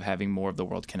benefits of having more of the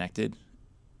world connected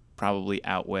probably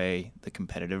outweigh the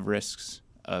competitive risks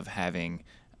of having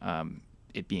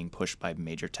it being pushed by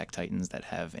major tech titans that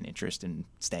have an interest in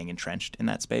staying entrenched in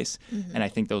that space. Mm-hmm. And I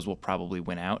think those will probably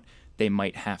win out. They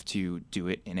might have to do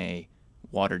it in a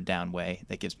watered down way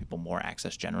that gives people more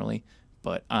access generally.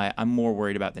 But I'm more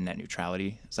worried about the net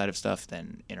neutrality side of stuff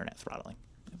than internet throttling,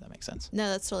 if that makes sense. No,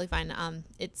 that's totally fine.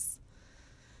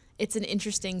 It's an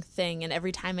interesting thing, and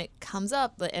every time it comes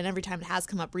up, and every time it has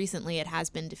come up recently, it has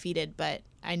been defeated. But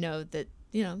I know that,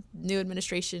 new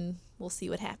administration, we'll see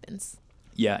what happens.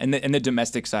 Yeah, and the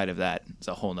domestic side of that is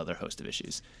a whole other host of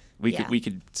issues. We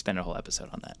could spend a whole episode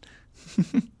on that.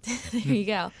 There you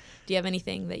go. Do you have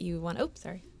anything that you want? Oh,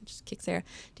 sorry, just kick Sarah.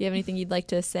 Do you have anything you'd like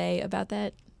to say about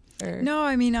that? Or? No,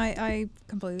 I mean I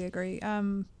completely agree.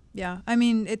 Yeah, I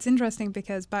mean it's interesting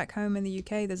because back home in the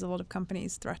UK, there's a lot of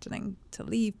companies threatening to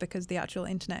leave because the actual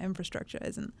internet infrastructure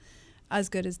isn't as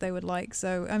good as they would like.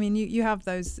 So, I mean, you have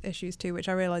those issues too, which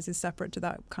I realize is separate to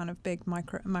that kind of big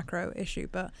macro issue.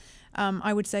 But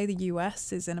I would say the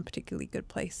US is in a particularly good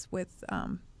place with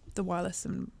the wireless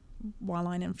and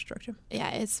wireline infrastructure.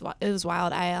 Yeah, it was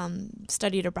wild. I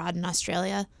studied abroad in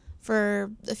Australia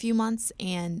for a few months,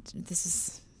 and this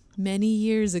is many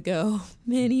years ago,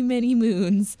 many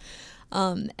moons.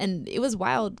 And it was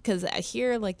wild because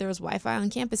here, like, there was Wi-Fi on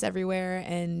campus everywhere,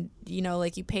 and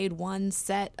like, you paid one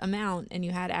set amount and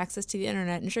you had access to the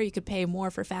internet. And sure, you could pay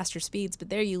more for faster speeds, but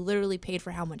there you literally paid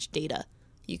for how much data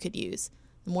you could use.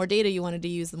 The more data you wanted to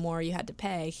use, the more you had to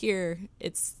pay. Here,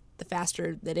 it's the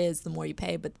faster that is, the more you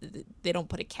pay, but they don't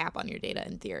put a cap on your data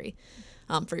in theory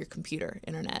for your computer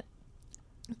internet.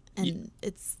 And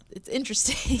it's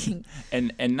interesting.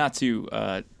 And not to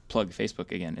plug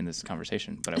Facebook again in this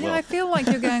conversation, but I will. I feel like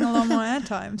you're getting a lot more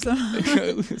airtime.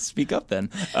 So speak up then.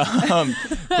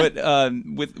 But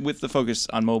with the focus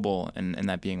on mobile and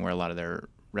that being where a lot of their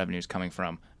revenue is coming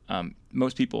from,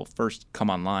 most people first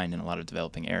come online in a lot of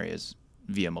developing areas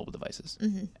via mobile devices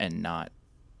and not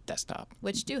desktop.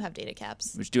 Which do have data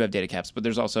caps. But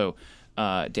there's also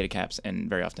data caps and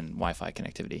very often Wi-Fi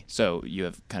connectivity. So you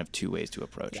have kind of two ways to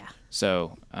approach. Yeah.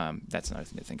 So that's another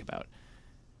thing to think about.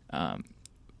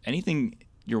 Anything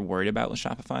you're worried about with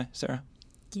Shopify, Sarah?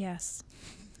 Yes.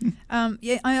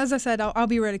 As I said, I'll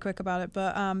be really quick about it,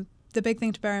 but the big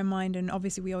thing to bear in mind, and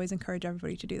obviously we always encourage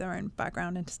everybody to do their own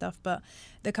background into stuff, but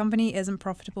the company isn't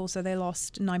profitable, so they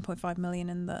lost $9.5 million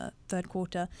in the third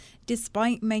quarter,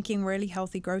 despite making really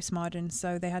healthy gross margins.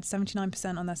 So they had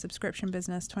 79% on their subscription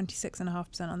business,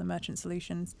 26.5% on the merchant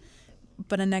solutions,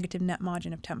 but a negative net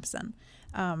margin of 10%.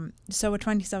 So a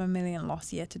 $27 million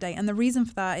loss year to date. And the reason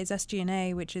for that is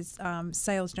SG&A, which is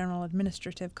sales, general,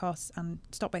 administrative costs, and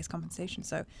stock-based compensation.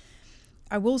 So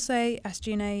I will say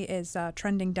SG&A is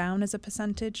trending down as a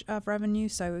percentage of revenue.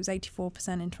 So it was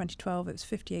 84% in 2012. It was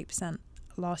 58%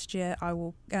 last year.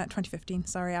 2015,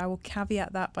 sorry. I will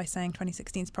caveat that by saying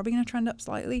 2016 is probably going to trend up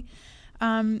slightly.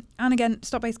 And again,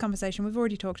 stock-based compensation, we've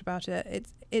already talked about it.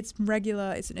 It's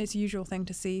regular, it's a usual thing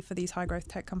to see for these high-growth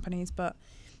tech companies, but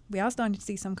we are starting to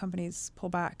see some companies pull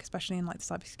back, especially in like the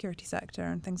cybersecurity sector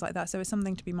and things like that. So it's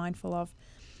something to be mindful of.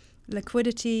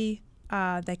 Liquidity,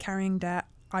 they're carrying debt.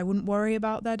 I wouldn't worry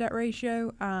about their debt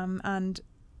ratio. And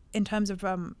in terms of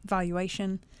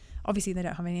valuation, obviously they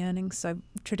don't have any earnings, so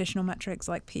traditional metrics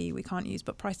like P we can't use,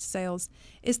 but price to sales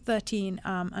is 13,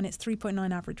 and it's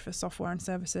 3.9 average for software and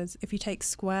services. If you take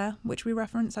Square, which we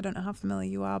reference, I don't know how familiar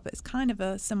you are, but it's kind of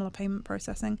a similar payment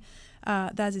processing,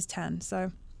 theirs is 10.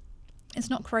 So it's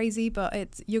not crazy, but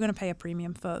you're going to pay a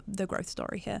premium for the growth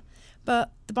story here.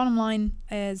 But the bottom line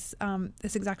is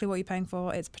it's exactly what you're paying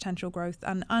for. It's potential growth.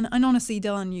 And honestly,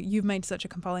 Dylan, you've made such a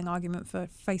compelling argument for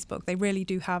Facebook. They really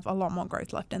do have a lot more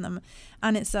growth left in them.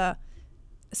 And it's a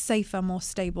safer, more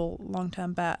stable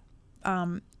long-term bet.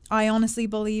 I honestly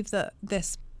believe that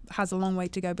this has a long way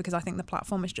to go because I think the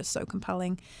platform is just so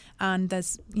compelling, and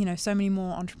there's so many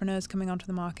more entrepreneurs coming onto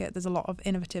the market. There's a lot of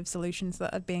innovative solutions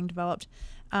that are being developed,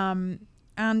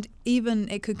 and even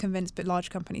it could convince large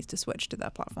companies to switch to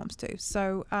their platforms too.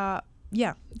 So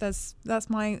that's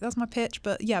my pitch.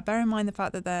 But yeah, bear in mind the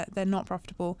fact that they're not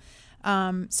profitable,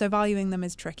 so valuing them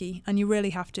is tricky, and you really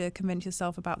have to convince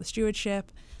yourself about the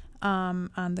stewardship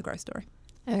and the growth story.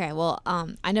 Okay, well,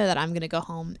 I know that I'm going to go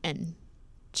home and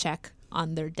check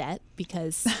on their debt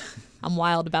because I'm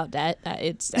wild about debt.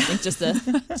 It's, I think, just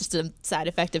a side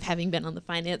effect of having been on the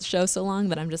finance show so long,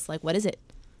 but I'm just like, what is it?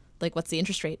 Like, what's the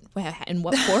interest rate? In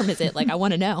what form is it? Like, I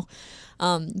want to know.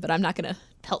 But I'm not going to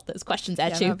pelt those questions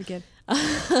at you. That'd be good.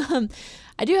 I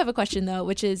do have a question, though,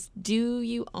 which is, do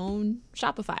you own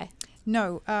Shopify?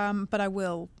 No, but I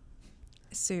will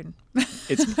soon.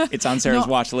 It's on Sarah's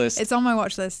watch list. It's on my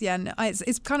watch list. Yeah, no,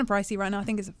 it's kind of pricey right now. I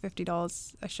think it's at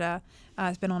 $50 a share.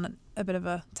 It's been on a bit of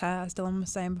a tear, as Dylan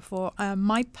was saying before.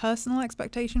 My personal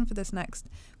expectation for this next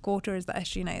quarter is that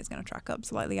SG&A is going to track up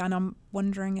slightly, and I'm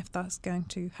wondering if that's going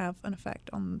to have an effect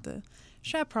on the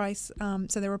share price.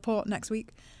 So they report next week,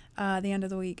 the end of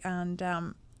the week, and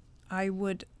I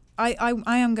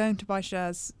am going to buy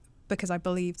shares because I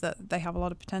believe that they have a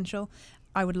lot of potential.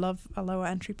 I would love a lower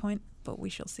entry point, but we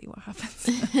shall see what happens.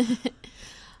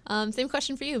 Same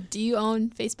question for you. Do you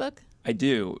own Facebook? I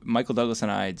do. Michael Douglas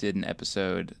and I did an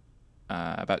episode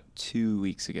about 3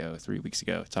 weeks ago,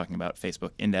 talking about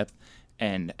Facebook in depth.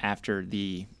 And after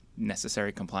the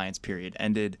necessary compliance period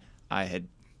ended, I had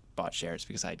bought shares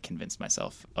because I had convinced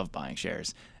myself of buying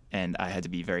shares. And I had to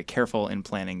be very careful in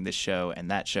planning this show and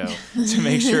that show to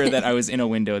make sure that I was in a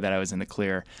window, that I was in the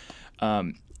clear.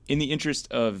 In the interest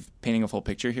of painting a full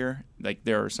picture here, like,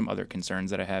 there are some other concerns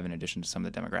that I have in addition to some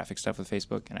of the demographic stuff with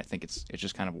Facebook, and I think it's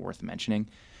just kind of worth mentioning.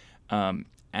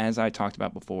 As I talked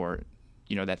about before,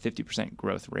 that 50%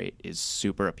 growth rate is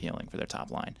super appealing for their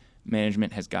top line.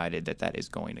 Management has guided that is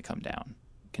going to come down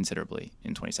considerably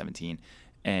in 2017.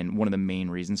 And one of the main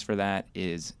reasons for that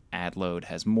is ad load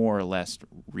has more or less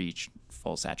reached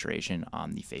full saturation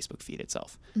on the Facebook feed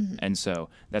itself. And so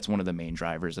that's one of the main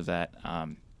drivers of that.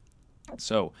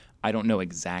 So I don't know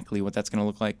exactly what that's going to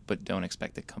look like, but don't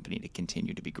expect the company to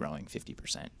continue to be growing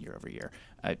 50% year over year.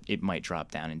 It might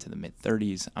drop down into the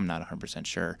mid-30s. I'm not 100%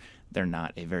 sure. They're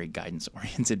not a very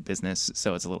guidance-oriented business,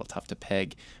 so it's a little tough to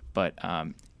peg. But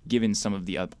given some of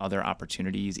the other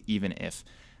opportunities, even if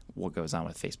what goes on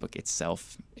with Facebook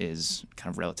itself is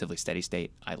kind of relatively steady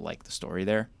state, I like the story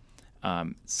there.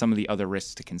 Some of the other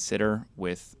risks to consider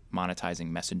with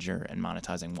monetizing Messenger and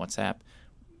monetizing WhatsApp,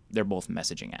 they're both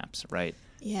messaging apps, right?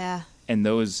 Yeah. And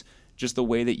those, just the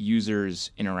way that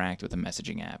users interact with a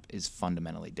messaging app is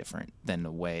fundamentally different than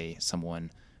the way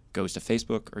someone goes to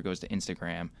Facebook or goes to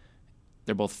Instagram.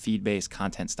 They're both feed-based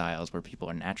content styles where people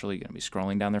are naturally going to be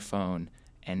scrolling down their phone,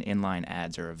 and inline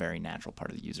ads are a very natural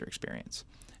part of the user experience.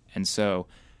 And so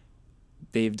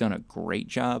they've done a great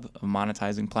job of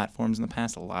monetizing platforms in the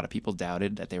past. A lot of people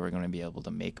doubted that they were going to be able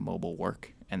to make mobile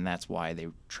work, and that's why they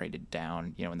traded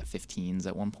down, in the 15s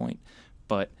at one point.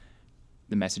 But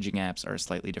the messaging apps are a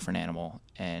slightly different animal,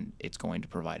 and it's going to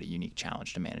provide a unique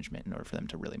challenge to management in order for them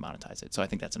to really monetize it. So I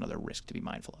think that's another risk to be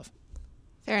mindful of.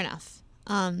 Fair enough.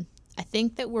 I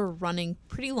think that we're running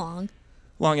pretty long.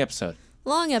 Long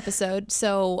episode,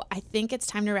 so I think it's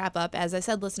time to wrap up. As I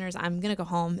said, listeners, I'm going to go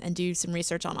home and do some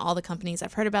research on all the companies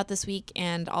I've heard about this week,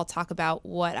 and I'll talk about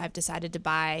what I've decided to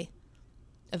buy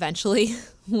eventually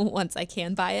once I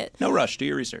can buy it. No rush. Do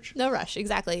your research. No rush.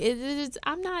 Exactly. It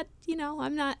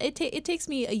takes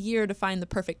me a year to find the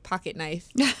perfect pocket knife.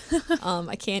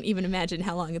 I can't even imagine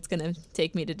how long it's going to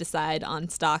take me to decide on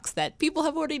stocks that people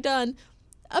have already done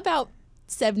about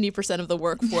 70% of the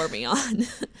work for me on.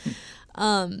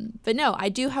 But no, I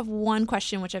do have one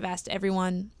question, which I've asked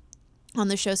everyone on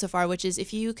the show so far, which is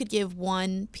if you could give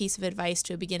one piece of advice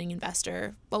to a beginning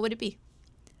investor, what would it be?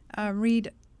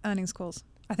 Read earnings calls.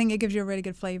 I think it gives you a really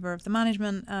good flavor of the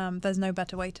management. There's no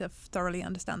better way to thoroughly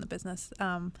understand the business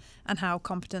and how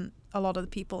competent a lot of the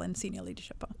people in senior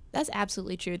leadership are. That's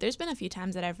absolutely true. There's been a few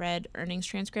times that I've read earnings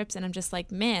transcripts and I'm just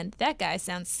like, man, that guy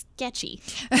sounds sketchy.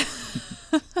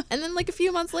 And then like a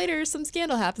few months later, some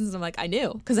scandal happens and I'm like, I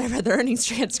knew because I read the earnings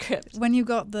transcript. When you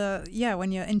got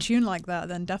when you're in tune like that,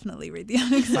 then definitely read the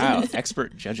earnings. Wow,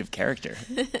 expert judge of character.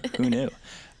 Who knew?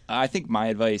 I think my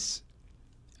advice,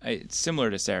 it's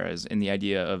similar to Sarah's in the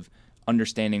idea of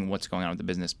understanding what's going on with the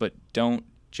business, but don't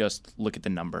just look at the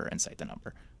number and cite the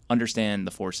number. Understand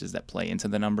the forces that play into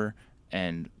the number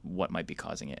and what might be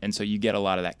causing it. And so you get a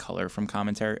lot of that color from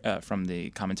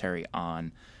the commentary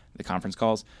on the conference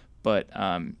calls. But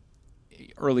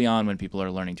early on, when people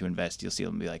are learning to invest, you'll see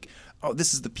them be like, "Oh,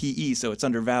 this is the PE, so it's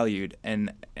undervalued."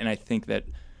 And I think that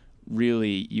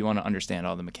really you want to understand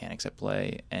all the mechanics at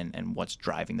play and what's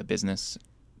driving the business,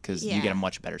 because you get a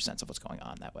much better sense of what's going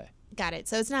on that way. Got it.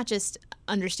 So it's not just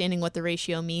understanding what the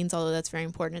ratio means, although that's very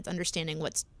important. It's understanding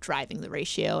what's driving the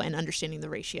ratio and understanding the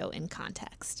ratio in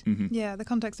context. Mm-hmm. Yeah, the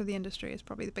context of the industry is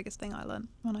probably the biggest thing I learned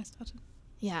when I started.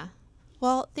 Yeah.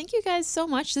 Well, thank you guys so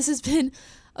much. This has been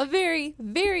a very,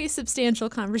 very substantial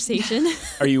conversation.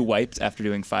 Are you wiped after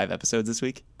doing 5 episodes this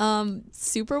week?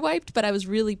 Super wiped, but I was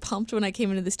really pumped when I came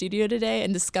into the studio today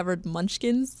and discovered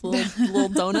Munchkins, little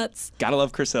donuts. Gotta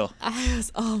love Chris Hill.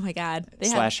 Oh my God.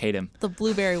 Hate him. The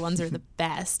blueberry ones are the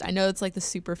best. I know it's like the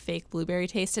super fake blueberry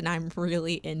taste, and I'm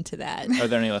really into that. Are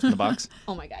there any left in the box?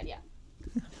 Oh my God, yeah.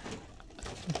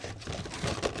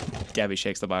 Gabby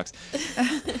shakes the box.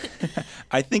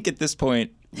 I think at this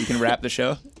point we can wrap the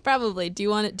show. Probably. Do you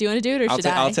want to do it, or should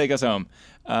I? I'll take us home.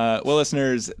 Well,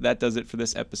 listeners, that does it for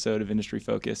this episode of Industry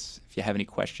Focus. If you have any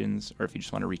questions, or if you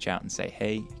just want to reach out and say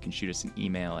hey, you can shoot us an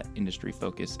email at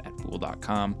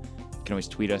industryfocus@fool.com. You can always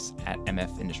tweet us at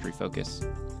MFIndustryFocus.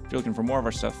 If you're looking for more of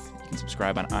our stuff, you can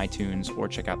subscribe on iTunes or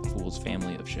check out the Fool's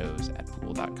family of shows at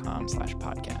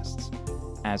fool.com/podcasts.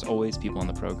 As always, people on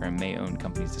the program may own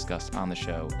companies discussed on the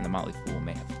show, and the Motley Fool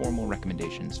may have formal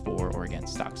recommendations for or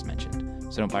against stocks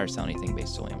mentioned. So don't buy or sell anything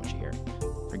based solely on what you hear.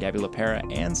 For Gabby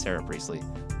LaPera and Sarah Priestley,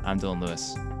 I'm Dylan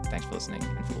Lewis. Thanks for listening,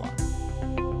 and Fool on.